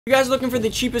If you guys are looking for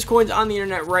the cheapest coins on the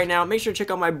internet right now, make sure to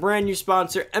check out my brand new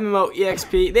sponsor,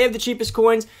 MMOEXP. They have the cheapest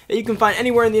coins that you can find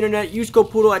anywhere on the internet. Use code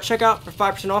Poodle at checkout for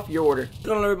 5% off your order. What's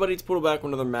going on, everybody? It's Poodle back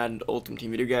with another Madden Ultimate Team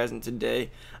video, guys. And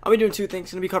today, I'll be doing two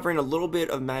things. I'm going to be covering a little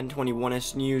bit of Madden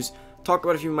 21-ish news, talk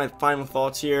about a few of my final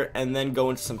thoughts here, and then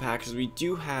go into some packs. We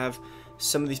do have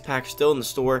some of these packs still in the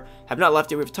store. Have not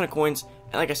left yet. We have a ton of coins.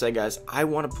 And like I said, guys, I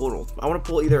want to pull an Ultimate. I want to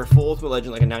pull either a full Ultimate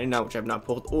Legend, like a 99, which I have not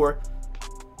pulled, or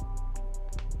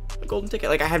a golden ticket.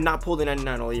 Like, I have not pulled a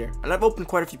 99 all year, and I've opened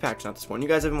quite a few packs, not this one. You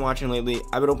guys have been watching lately.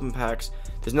 I've been opening packs.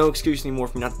 There's no excuse anymore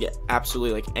for me not to get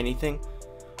absolutely like anything,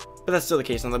 but that's still the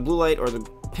case. Now the blue light or the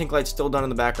pink light's still done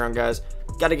in the background, guys.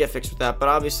 Got to get fixed with that, but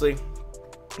obviously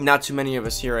not too many of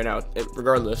us here right now.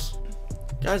 Regardless,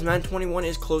 guys, Madden 21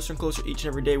 is closer and closer each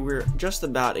and every day. We're just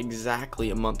about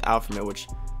exactly a month out from it, which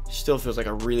still feels like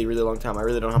a really long time. I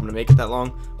really don't know how I'm gonna make it that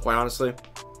long, quite honestly,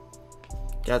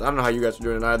 guys. I don't know how you guys are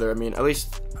doing it either. I mean, at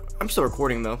least I'm still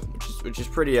recording though, which is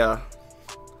pretty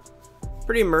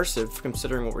immersive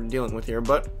considering what we're dealing with here.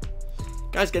 But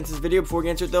guys, get into this video. Before we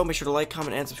get into it though, make sure to like,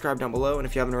 comment, and subscribe down below. And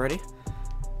if you haven't already,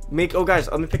 oh guys,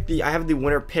 let me pick I have the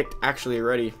winner picked actually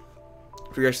already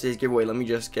for yesterday's giveaway. Let me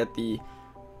just get the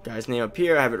guy's name up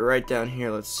here. I have it right down here.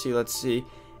 Let's see.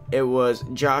 It was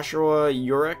Joshua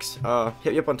Urex.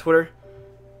 Hit me up on Twitter.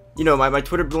 You know, my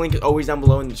Twitter link is always down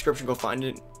below in the description. Go find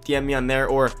it. DM me on there,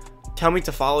 or tell me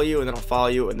to follow you, and then I'll follow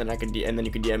you, and then then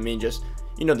you can DM me. Just,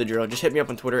 you know the drill. Just hit me up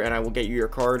on Twitter, and I will get you your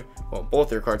card. Well, both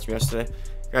of your cards from yesterday.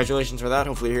 Congratulations for that.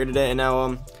 Hopefully you're here today. And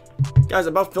now, guys,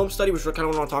 about film study, which I kind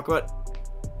of want to talk about.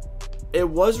 It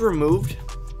was removed.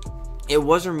 It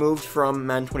was removed from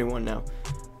Madden 21 now.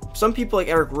 Some people like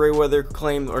Eric Rayweather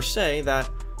claim or say that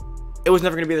it was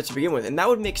never going to be there to begin with, and that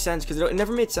would make sense because it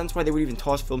never made sense why they would even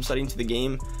toss film study into the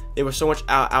game. There was so much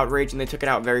outrage, and they took it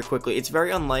out very quickly. It's very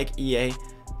unlike EA.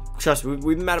 Trust me,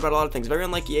 we've been mad about a lot of things. Very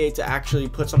unlike EA to actually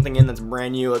put something in that's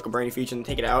brand new, like a brand new feature, and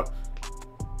take it out.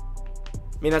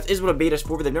 I mean, that is what a beta is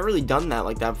for, but they've never really done that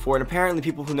like that before. And apparently,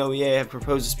 people who know EA have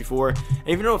proposed this before. And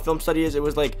if you know what film study is, it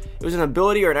was an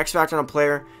ability or an X factor on a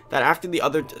player that after the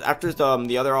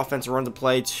other offense runs a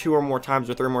play 2 or more times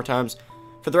or 3 or more times,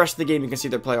 for the rest of the game, you can see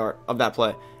their play art of that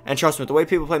play. And trust me, the way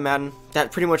people play Madden,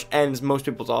 that pretty much ends most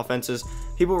people's offenses.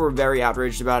 People were very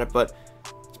outraged about it, but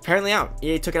it's apparently out.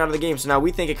 EA took it out of the game, so now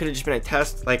we think it could have just been a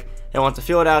test. Like, they want to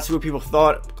feel it out, see what people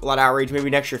thought. A lot of outrage.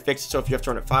 Maybe next year fix it, so if you have to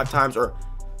run it 5 times or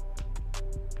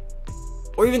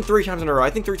even 3 times in a row. I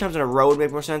think 3 times in a row would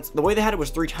make more sense. The way they had it was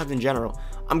 3 times in general.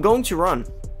 I'm going to run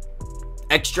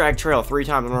X-Drag Trail 3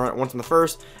 times. I'm going to run it once in the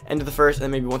first, end of the first,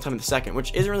 and maybe 1 time in the second,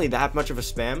 which isn't really that much of a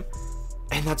spam.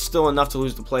 And that's still enough to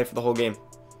lose the play for the whole game.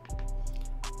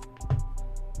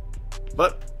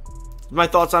 But my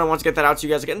thoughts on it, I want to get that out to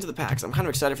you guys. Get into the packs. I'm kind of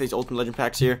excited for these Ultimate Legend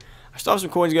packs here. I still have some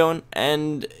coins going,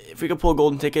 and if we could pull a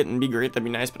golden ticket and be great, that'd be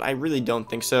nice, but I really don't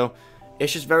think so.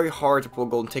 It's just very hard to pull a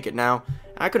golden ticket now.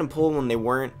 I couldn't pull them when they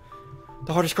weren't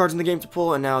the hardest cards in the game to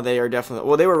pull, and now they are definitely,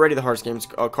 well, they were already the hardest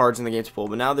cards in the game to pull,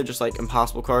 but now they're just like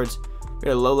impossible cards. We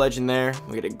got a low legend there,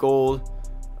 we get a gold,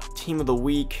 a team of the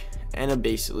week, and a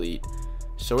base elite.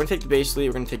 So we're going to take the base elite,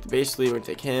 we're going to take the base elite, we're going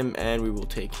to take him, and we will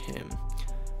take him.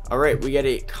 Alright, we get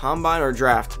a combine or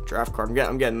draft card.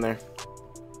 I'm getting there.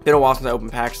 Been a while since I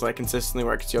opened packs like consistently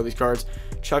where I can see all these cards.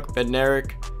 Chuck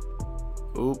Bednarik.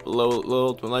 Oop, low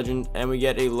Ultimate Legend. And we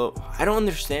get a low. I don't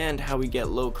understand how we get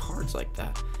low cards like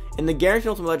that. In the guaranteed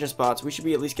Ultimate Legend spots, we should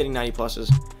be at least getting 90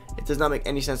 pluses. It does not make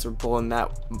any sense to pull in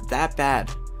that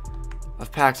bad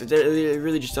of packs. It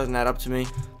really just doesn't add up to me.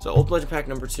 So Ultimate Legend pack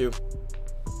number 2.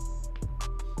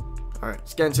 Alright,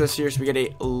 let's get into this here. So we get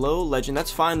a low legend.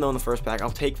 That's fine though in the first pack. I'll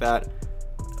take that.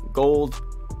 Gold.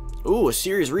 Ooh, a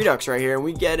series redux right here. And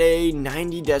we get a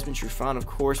 90 Desmond Trufant. Of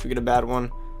course, we get a bad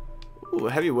one. Ooh,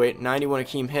 a heavyweight. 91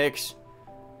 Akeem Hicks.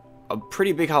 A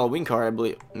pretty big Halloween card, I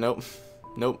believe. Nope.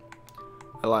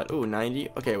 I lied. Ooh, 90.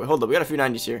 Okay, wait, hold up. We got a few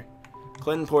 90s here.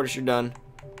 Clinton Portis, you're done.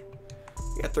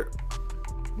 We got 3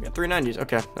 90s.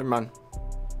 Okay, never mind.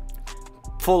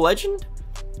 Full legend?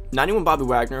 91 Bobby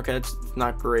Wagner. Okay, that's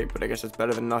not great, but I guess it's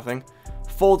better than nothing.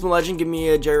 Full Ultimate Legend, give me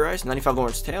a Jerry Rice. 95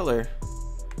 Lawrence Taylor.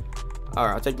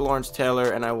 Alright, I'll take the Lawrence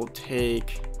Taylor, and I will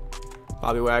take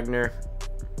Bobby Wagner.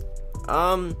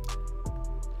 That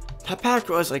pack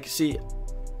was like, see,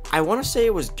 I want to say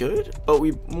it was good, but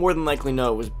we more than likely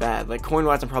know it was bad. Like,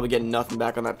 coin-wise, I'm probably getting nothing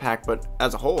back on that pack, but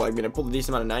as a whole, I mean, I pulled a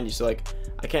decent amount of 90, so like,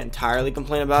 I can't entirely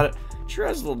complain about it. Sure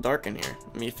has a little dark in here.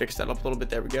 Let me fix that up a little bit.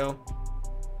 There we go.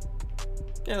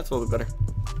 Yeah, that's a little bit better.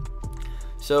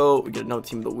 So we get another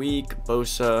team of the week.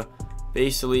 Bosa,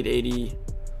 base elite 80.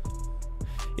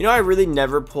 You know, I really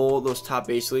never pull those top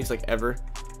base elites like ever.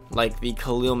 Like the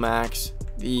Khalil Max,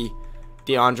 the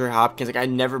DeAndre Hopkins. Like, I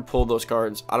never pulled those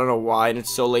cards. I don't know why, and it's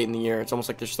so late in the year. It's almost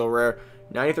like they're still rare.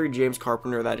 93 James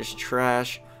Carpenter. That is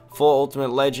trash. Full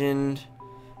Ultimate Legend.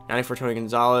 94 Tony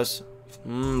Gonzalez.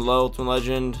 Low Ultimate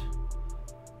Legend.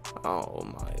 Oh,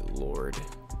 my Lord.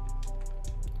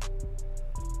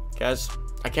 Guys,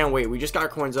 I can't wait. We just got our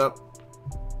coins up.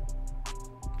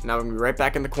 Now we're going to be right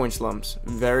back in the coin slumps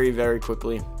very, very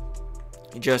quickly.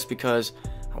 Just because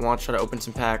I want to try to open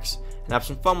some packs and have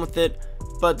some fun with it.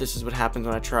 But this is what happens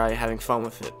when I try having fun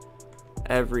with it.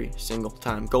 Every single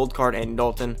time. Gold card, Andy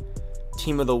Dalton.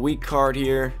 Team of the Week card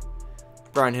here.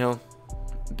 Brian Hill.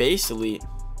 Base Elite.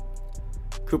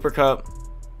 Cooper Kupp.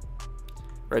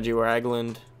 Reggie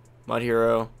Ragland. Mud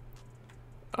Hero.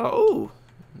 Oh,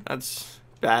 that's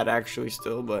bad actually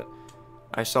still, but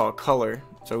I saw a color.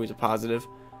 It's always a positive.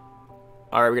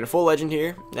 Alright, we got a full legend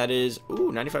here. That is,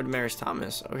 95 Demaryius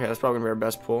Thomas. Okay, that's probably going to be our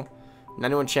best pull.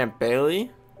 91 Champ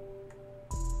Bailey.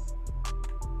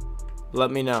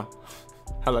 Let me know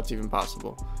how that's even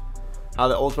possible. How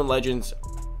the Ultimate Legends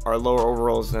are lower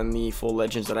overalls than the full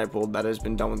legends that I pulled that has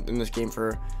been done in this game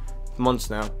for months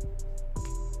now.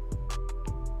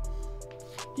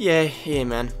 EA,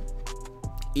 man.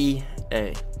 EA.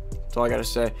 That's all I got to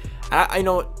say. I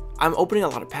know I'm opening a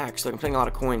lot of packs. Like, I'm playing a lot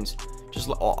of coins. I just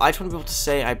want to be able to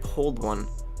say I pulled one.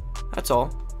 That's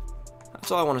all. That's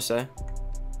all I want to say.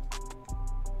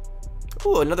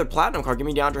 Ooh, another platinum card. Give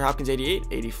me DeAndre Hopkins 88,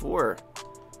 84.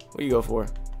 What do you go for?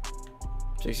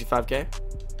 65k?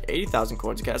 80,000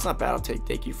 coins. Okay, that's not bad. I'll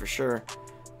take you for sure.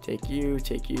 Take you.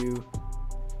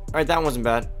 Alright, that one wasn't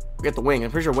bad. We got the wing.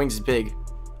 I'm pretty sure wings is big.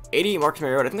 88 Marcus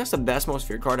Mariota. I think that's the best most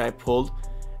feared card I pulled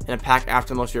in a pack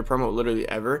after the most feared promo literally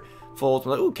ever. Full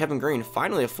ultimate. Ooh, Kevin Green.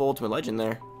 Finally a full ultimate legend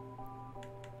there.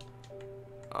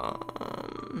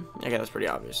 Okay, that's pretty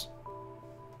obvious.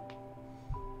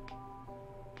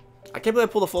 I can't believe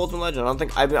I pulled a full ultimate legend.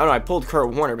 I don't know, I pulled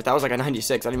Kurt Warner, but that was like a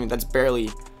 96. I don't even, that's barely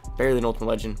an ultimate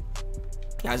legend.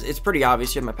 Guys, it's pretty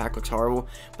obvious here. My pack looks horrible,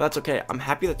 but that's okay. I'm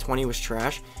happy that 20 was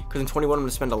trash, because in 21 I'm going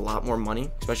to spend a lot more money,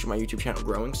 especially my YouTube channel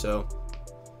growing, so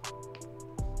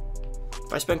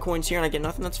if I spend coins here and I get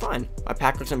nothing, that's fine. My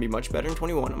pack looks going to be much better in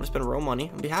 21. I'm going to spend real money. I'm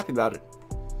going to be happy about it.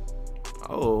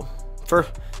 Oh,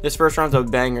 this first round's a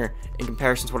banger in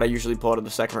comparison to what I usually pull out of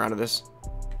the second round of this.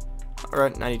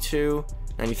 Alright, 92,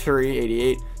 93,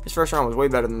 88. This first round was way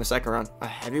better than the second round. A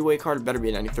heavyweight card better be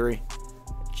a 93.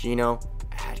 Geno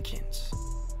Atkins.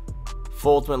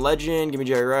 Full Ultimate Legend, give me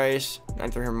Jerry Rice.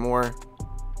 93 or more.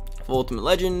 Full Ultimate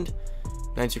Legend.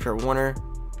 92 Kurt Warner.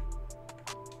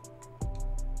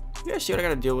 You guys see what I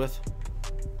gotta deal with?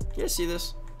 You guys see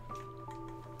this?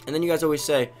 And then you guys always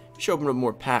say, you should open up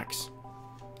more packs.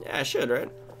 Yeah, I should, right?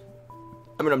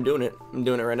 I mean, I'm doing it. I'm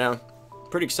doing it right now.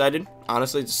 Pretty excited.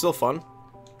 Honestly, it's still fun.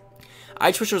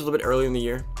 I just wish it was a little bit earlier in the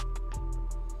year.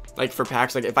 Like, for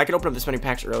packs. Like, if I could open up this many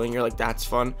packs early in the year, like, that's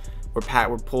fun.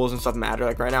 Where pulls and stuff matter.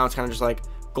 Like, right now, it's kind of just like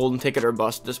golden ticket or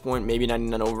bust at this point. Maybe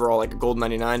 99 overall, like a gold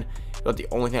 99. But the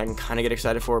only thing I can kind of get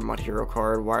excited for, Mud Hero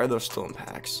card. Why are those still in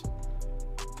packs?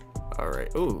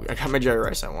 Alright. Ooh, I got my Jerry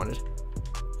Rice I wanted.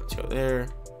 Let's go there.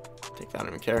 Take that, I don't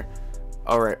even care.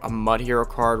 Alright, a Mud Hero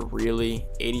card, really?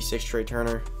 86 Trey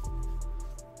Turner.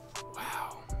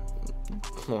 Wow.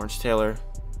 Lawrence Taylor.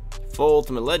 Full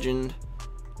Ultimate Legend.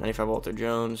 95 Walter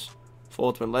Jones. Full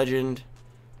Ultimate Legend.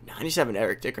 97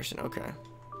 Eric Dickerson, okay.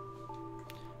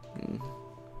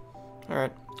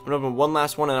 Alright. I'm gonna open one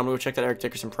last one and I'm gonna go check that Eric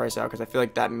Dickerson price out because I feel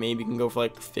like that maybe can go for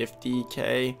like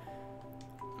 50k.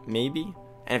 Maybe.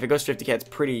 And if it goes 50k, it's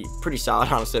pretty solid,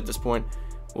 honestly, at this point.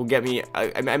 Will get me.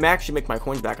 I may actually make my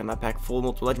coins back on that pack. Full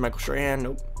multiple legend. Michael Strahan.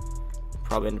 Nope.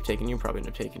 Probably end up taking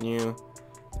you.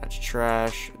 That's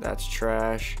trash. That's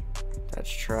trash. That's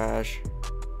trash.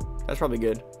 That's probably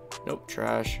good. Nope.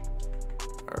 Trash.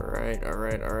 Alright.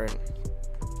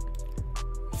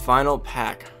 Final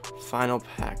pack.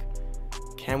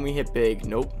 Can we hit big?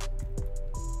 Nope.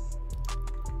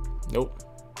 Well,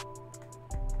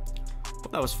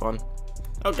 that was fun.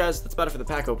 Oh, guys, that's about it for the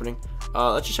pack opening.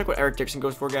 Let's just check what Eric Dickerson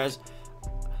goes for, guys.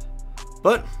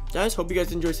 But, guys, hope you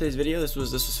guys enjoyed today's video. This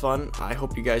was fun. I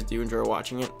hope you guys do enjoy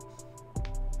watching it.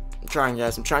 I'm trying,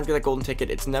 guys. I'm trying to get that golden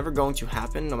ticket. It's never going to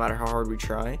happen, no matter how hard we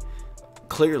try.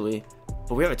 Clearly.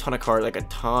 But we have a ton of cards, like a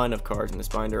ton of cards in this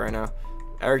binder right now.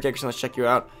 Eric Dickerson, let's check you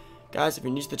out. Guys, if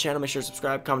you're new to the channel, make sure to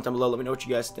subscribe. Comment down below. Let me know what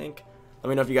you guys think. Let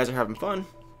me know if you guys are having fun.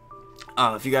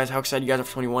 How excited you guys are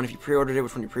for 21. If you pre-ordered it,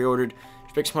 which one you pre-ordered.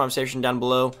 Just pick some conversation down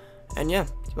below. And yeah,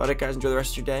 that's about it, guys. Enjoy the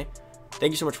rest of your day.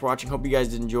 Thank you so much for watching. Hope you guys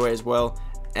did enjoy as well.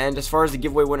 And as far as the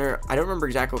giveaway winner, I don't remember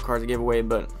exactly what cards I gave away,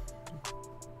 but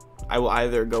I will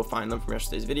either go find them from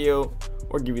yesterday's video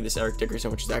or give you this Eric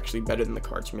Dickerson, which is actually better than the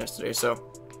cards from yesterday.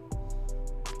 So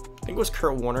I think it was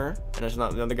Kurt Warner, and it's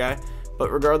not the other guy.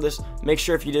 But regardless, make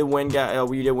sure if you did win,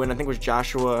 you did win. I think it was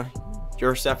Joshua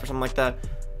Yosef or something like that.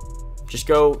 Just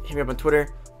go hit me up on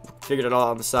Twitter. Figured it all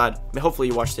out on the side. I mean, hopefully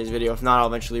you watched today's video. If not, I'll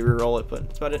eventually re-roll it. But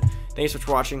that's about it. Thanks so much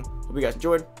for watching. Hope you guys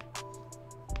enjoyed.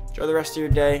 Enjoy the rest of your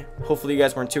day. Hopefully you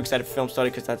guys weren't too excited for film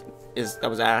study because that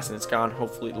was ass and it's gone.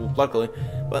 Hopefully, luckily.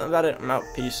 But that's about it. I'm out.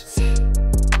 Peace.